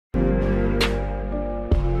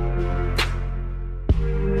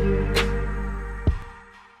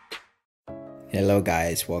Hello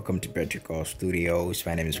guys, welcome to Petrichor Studios.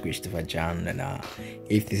 My name is Christopher John, and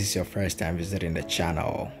if this is your first time visiting the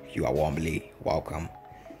channel, you are warmly welcome.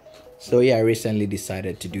 So yeah, I recently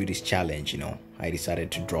decided to do this challenge. I decided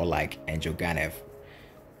to draw like Angel Ganev,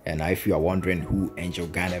 and if you are wondering who Angel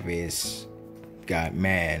Ganev is,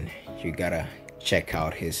 man, you gotta check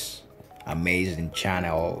out his amazing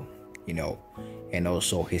channel, and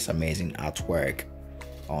also his amazing artwork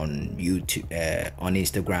on YouTube, on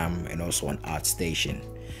Instagram, and also on ArtStation.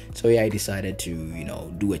 So yeah, I decided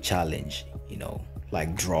to do a challenge,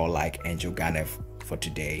 like draw like Angel Ganev for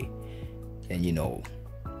today. And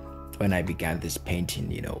when I began this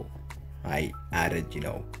painting, I added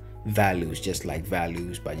values, just like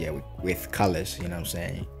values, but yeah, with colors. You know what I'm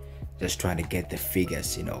saying? Just trying to get the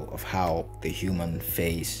figures, of how the human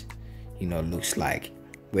face looks like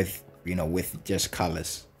with just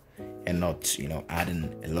colors, and not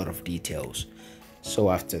adding a lot of details. So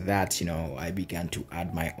after that, I began to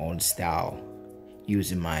add my own style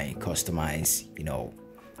using my customized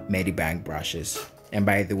Medibank brushes. And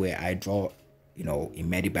by the way, I draw in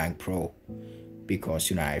Medibank Pro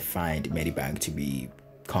because I find Medibank to be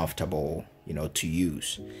comfortable to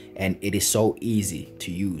use, and it is so easy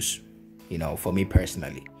to use for me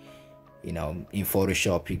personally. In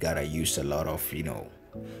Photoshop you gotta use a lot of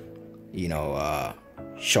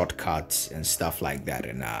shortcuts and stuff like that,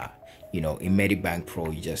 and in Medibank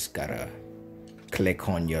Pro you just gotta click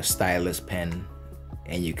on your stylus pen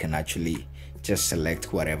and you can actually just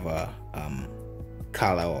select whatever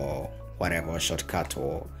color or whatever shortcut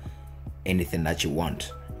or anything that you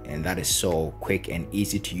want, and that is so quick and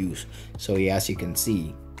easy to use. So yeah, as you can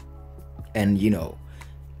see, and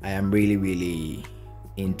I am really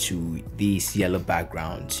into these yellow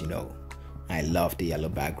backgrounds. I love the yellow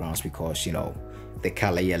backgrounds because the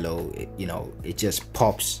color yellow, it just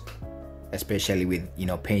pops, especially with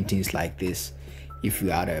paintings like this. If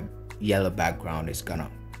you add a yellow background, it's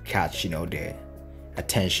gonna catch the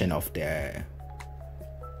attention of the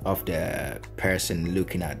person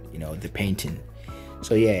looking at the painting.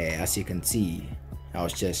 So yeah, as you can see,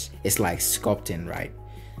 it's like sculpting, right?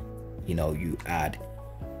 You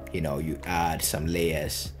add some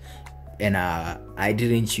layers, and I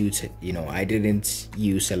didn't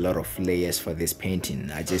use a lot of layers for this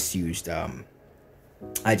painting. I just used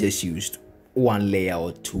one layer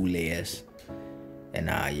or two layers, and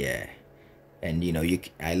yeah, and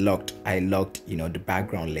I locked the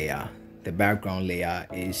background layer. The background layer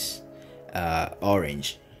is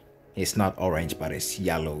orange. It's not orange, but it's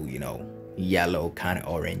yellow, yellow kind of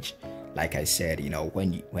orange. Like I said,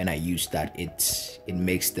 when I use that, it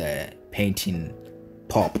makes the painting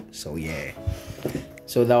pop. So yeah,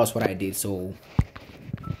 so that was what I did. So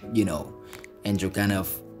Angel Ganev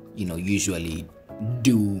usually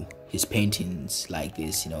do his paintings like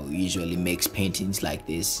this. Usually makes paintings like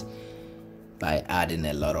this by adding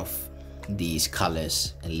a lot of these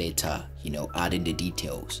colors and later adding the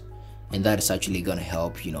details, and that is actually gonna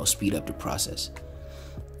help speed up the process.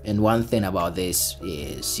 And one thing about this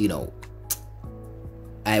is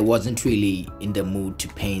I wasn't really in the mood to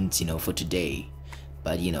paint for today,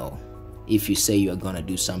 but if you say you're gonna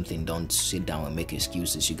do something, don't sit down and make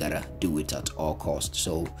excuses. You gotta do it at all costs.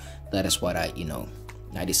 So that is what I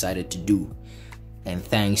decided to do. And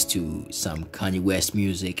thanks to some Kanye West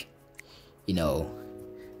music, yeah,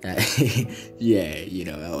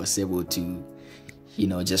 I was able to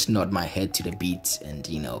just nod my head to the beats and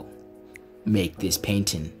make this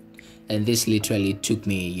painting. And this literally took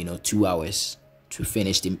me 2 hours to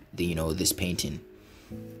finish this painting.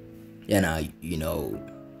 And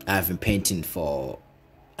I've been painting for,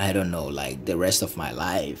 I don't know, like the rest of my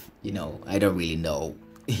life. I don't really know.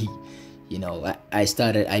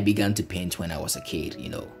 I began to paint when I was a kid,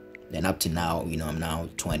 and up to now, I'm now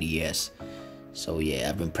 20 years. So yeah,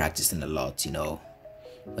 I've been practicing a lot.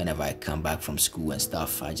 Whenever I come back from school and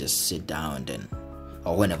stuff, I just sit down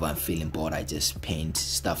or whenever I'm feeling bored, I just paint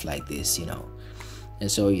stuff like this,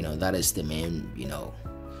 and so that is the main,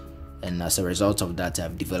 and as a result of that,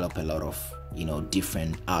 I've developed a lot of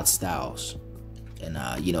different art styles. And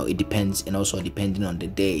it depends, and also depending on the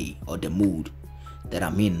day or the mood that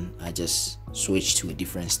I'm in, I just switch to a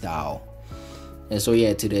different style. And so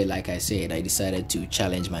yeah, today, like I said, I decided to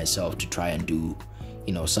challenge myself to try and do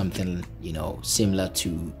something similar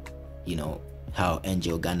to how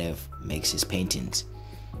Angel Ganev makes his paintings.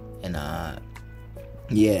 And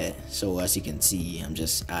yeah, so as you can see, I'm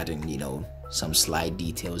just adding some slight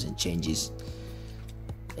details and changes,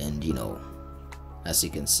 and as you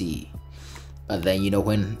can see. But then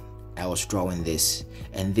when I was drawing this,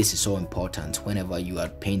 and this is so important, whenever you are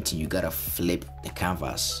painting, you gotta flip the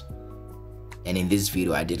canvas. And in this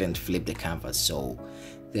video I didn't flip the canvas, so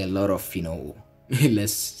there are a lot of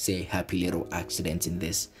let's say happy little accidents in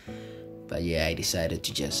this. But yeah, I decided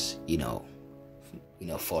to just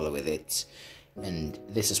follow with it. And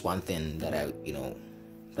this is one thing that I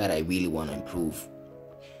really want to improve.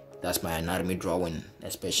 That's my anatomy drawing,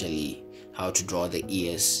 especially how to draw the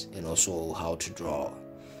ears and also how to draw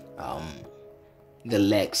the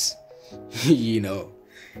legs.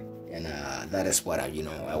 And that is what I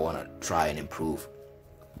want to try and improve.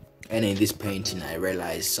 And in this painting I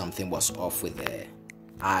realized something was off with the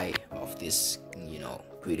eye of this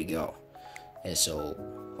pretty girl. And so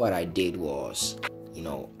what I did was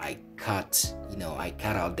I cut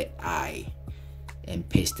out the eye and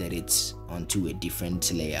pasted it onto a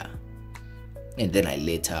different layer. And then I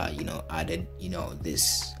later added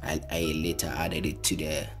this. I later added it to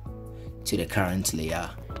the current layer,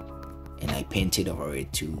 and I painted over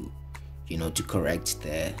it to correct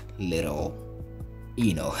the little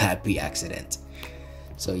happy accident.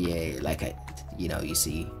 So yeah, like you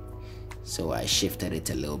see, so I shifted it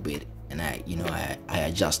a little bit, and I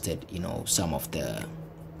adjusted some of the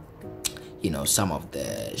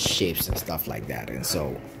shapes and stuff like that. And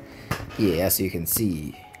so yeah, as you can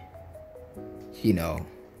see,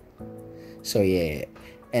 so yeah,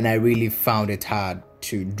 and I really found it hard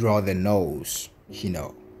to draw the nose.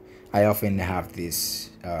 I often have this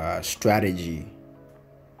strategy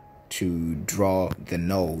to draw the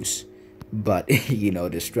nose, but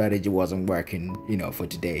the strategy wasn't working for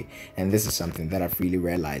today. And this is something that I've really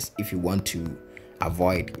realized. If you want to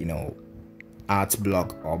avoid art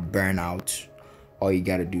block or burnout, all you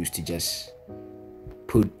gotta do is to just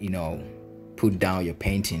put down your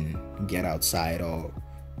painting, get outside, or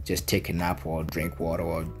just take a nap or drink water,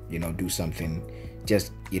 or do something.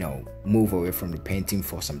 Just move away from the painting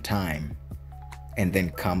for some time, and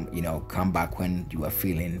then come back when you are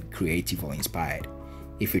feeling creative or inspired.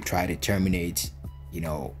 If you try to terminate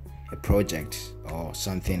a project or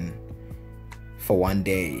something for one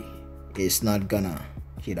day, it's not gonna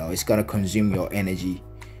it's gonna consume your energy,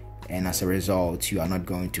 and as a result you are not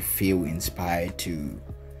going to feel inspired to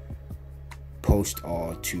post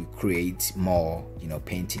or to create more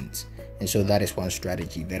paintings. And so that is one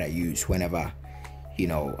strategy that I use whenever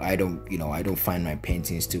I don't find my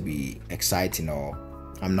paintings to be exciting, or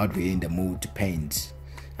I'm not really in the mood to paint.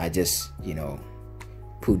 I just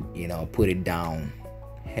put it down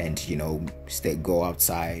and go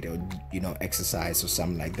outside or exercise or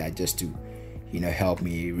something like that, just to help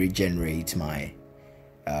me regenerate my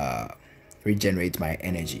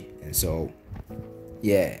energy. And so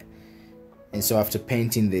yeah, and so after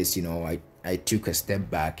painting this, I took a step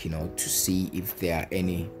back to see if there are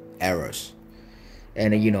any errors.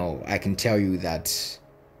 And I can tell you that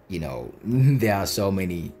there are so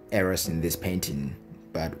many errors in this painting,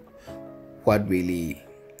 but what I'm really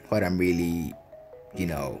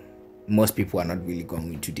most people are not really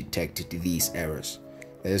going to detect these errors.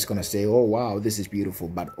 They're just gonna say, oh wow, this is beautiful,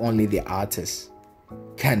 but only the artist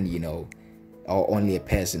can or only a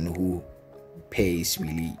person who pays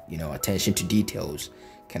really attention to details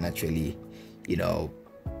can actually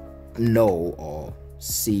know or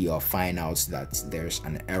see or find out that there's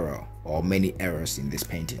an error or many errors in this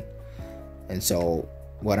painting. And so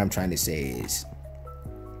what I'm trying to say is,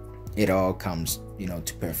 it all comes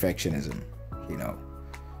to perfectionism.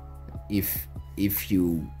 If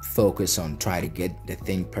you focus on trying to get the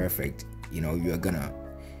thing perfect, you're gonna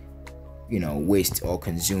waste or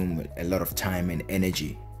consume a lot of time and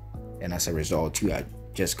energy, and as a result you are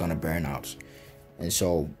just gonna burn out. And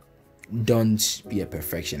so don't be a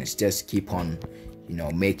perfectionist. Just keep on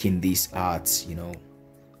making these arts.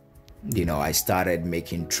 I started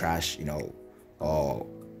making trash or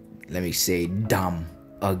let me say dumb,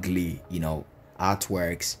 ugly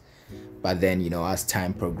artworks, but then as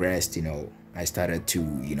time progressed, I started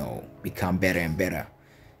to become better and better.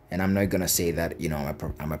 And I'm not gonna say that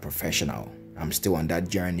I'm a professional. I'm still on that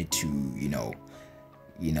journey to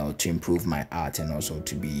to improve my art, and also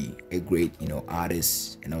to be a great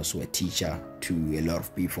artist, and also a teacher to a lot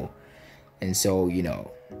of people. And so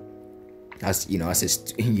as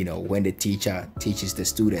when the teacher teaches the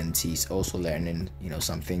students, he's also learning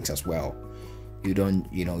some things as well. You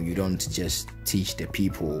don't just teach the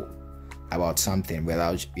people about something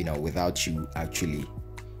without you actually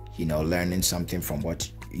learning something from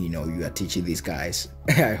what you are teaching these guys.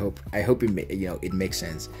 I hope it makes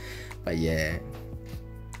sense. But yeah,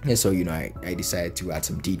 and so I decided to add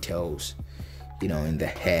some details in the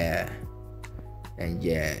hair, and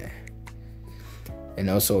yeah, and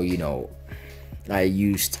also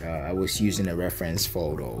I was using a reference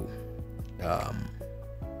photo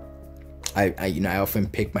I often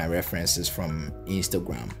pick my references from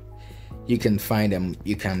Instagram. You can find them.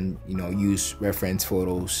 You can use reference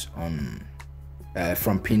photos on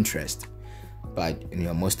from Pinterest, but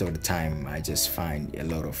most of the time I just find a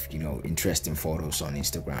lot of interesting photos on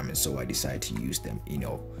Instagram, and so I decide to use them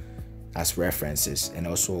as references, and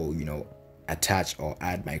also attach or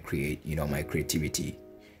add my creativity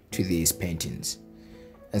to these paintings.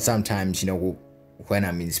 And sometimes when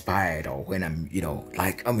I'm inspired, or when I'm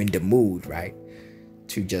like I'm in the mood, right,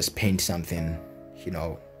 to just paint something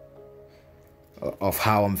of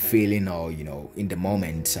how I'm feeling, or in the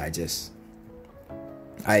moment, I just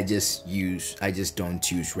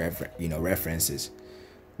don't use references.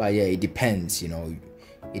 But yeah, it depends.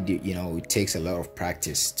 It takes a lot of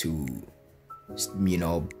practice to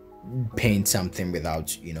paint something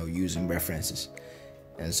without using references.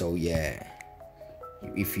 And so yeah,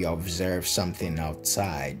 if you observe something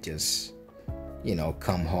outside, just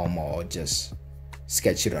come home, or just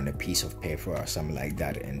sketch it on a piece of paper or something like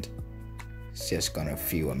that, and it's just gonna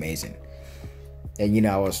feel amazing. And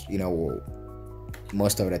I was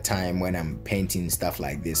most of the time when I'm painting stuff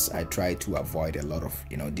like this, I try to avoid a lot of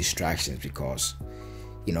distractions, because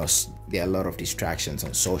there are a lot of distractions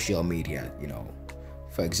on social media.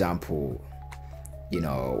 For example,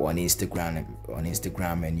 on Instagram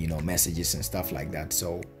and messages and stuff like that.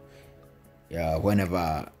 So yeah,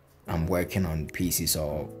 whenever I'm working on pieces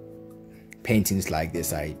or paintings like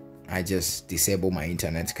this, I just disable my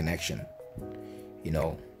internet connection,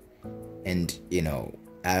 and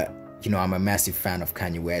I'm a massive fan of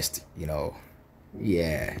Kanye West.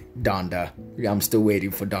 Yeah, Donda. I'm still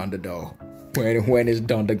waiting for Donda though. When is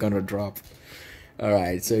Donda gonna drop? All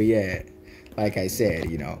right, so yeah, like I said,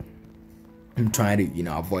 I'm trying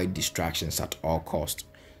to avoid distractions at all cost.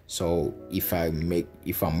 So if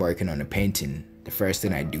I'm working on a painting, the first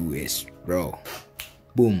thing I do is, bro,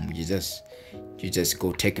 boom, you just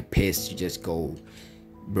go take a piss. You just go,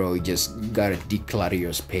 bro, you just gotta declutter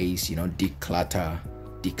your space. Declutter,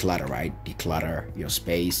 right? Declutter your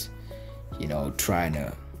space. Trying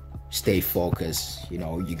to stay focused.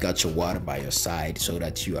 You got your water by your side, so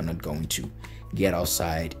that you are not going to get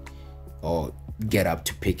outside or get up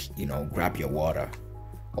to pick, grab your water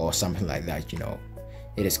or something like that.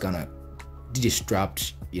 It is gonna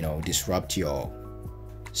disrupt your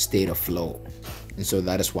state of flow. And so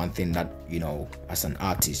that is one thing that as an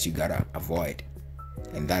artist you gotta avoid,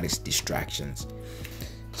 and that is distractions.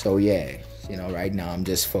 So yeah, right now I'm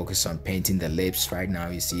just focused on painting the lips. Right now,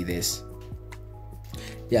 you see this.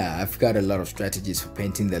 Yeah, I've got a lot of strategies for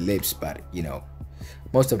painting the lips, but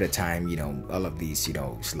most of the time, all of these,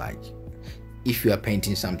 it's like, if you are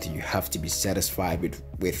painting something, you have to be satisfied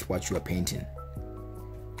with what you are painting.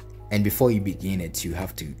 And before you begin it, you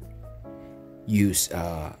have to use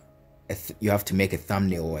you have to make a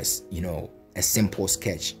thumbnail, as a simple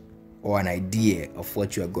sketch or an idea of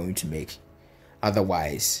what you are going to make.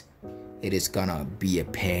 Otherwise, it is gonna be a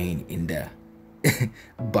pain in the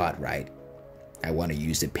butt, right? I want to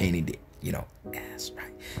use the pain in the ass,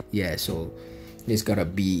 right? Yeah, so it's gonna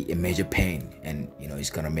be a major pain, and it's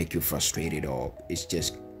gonna make you frustrated, or it's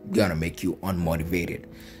just gonna make you unmotivated.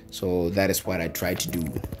 So that is what I try to do.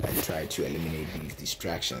 I try to eliminate these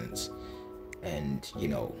distractions, and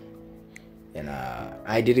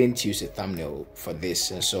I didn't use a thumbnail for this,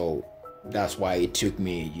 and so that's why it took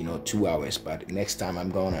me 2 hours. But next time I'm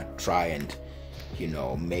gonna try and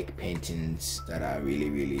make paintings that are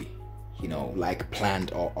really like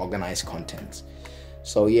planned or organized content.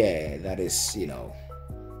 So yeah, that is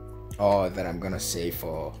all that I'm gonna say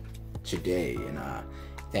for today. And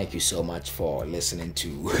thank you so much for listening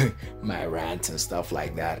to my rants and stuff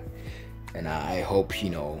like that. And I hope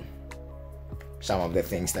some of the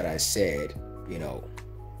things that I said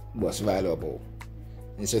was valuable.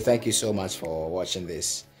 And so thank you so much for watching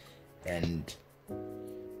this. And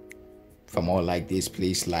for more like this,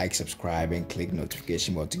 please like, subscribe, and click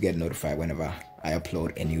notification bell to get notified whenever I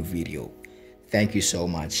upload a new video. Thank you so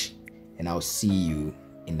much, and I'll see you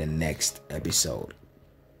in the next episode.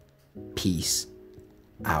 Peace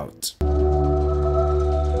out.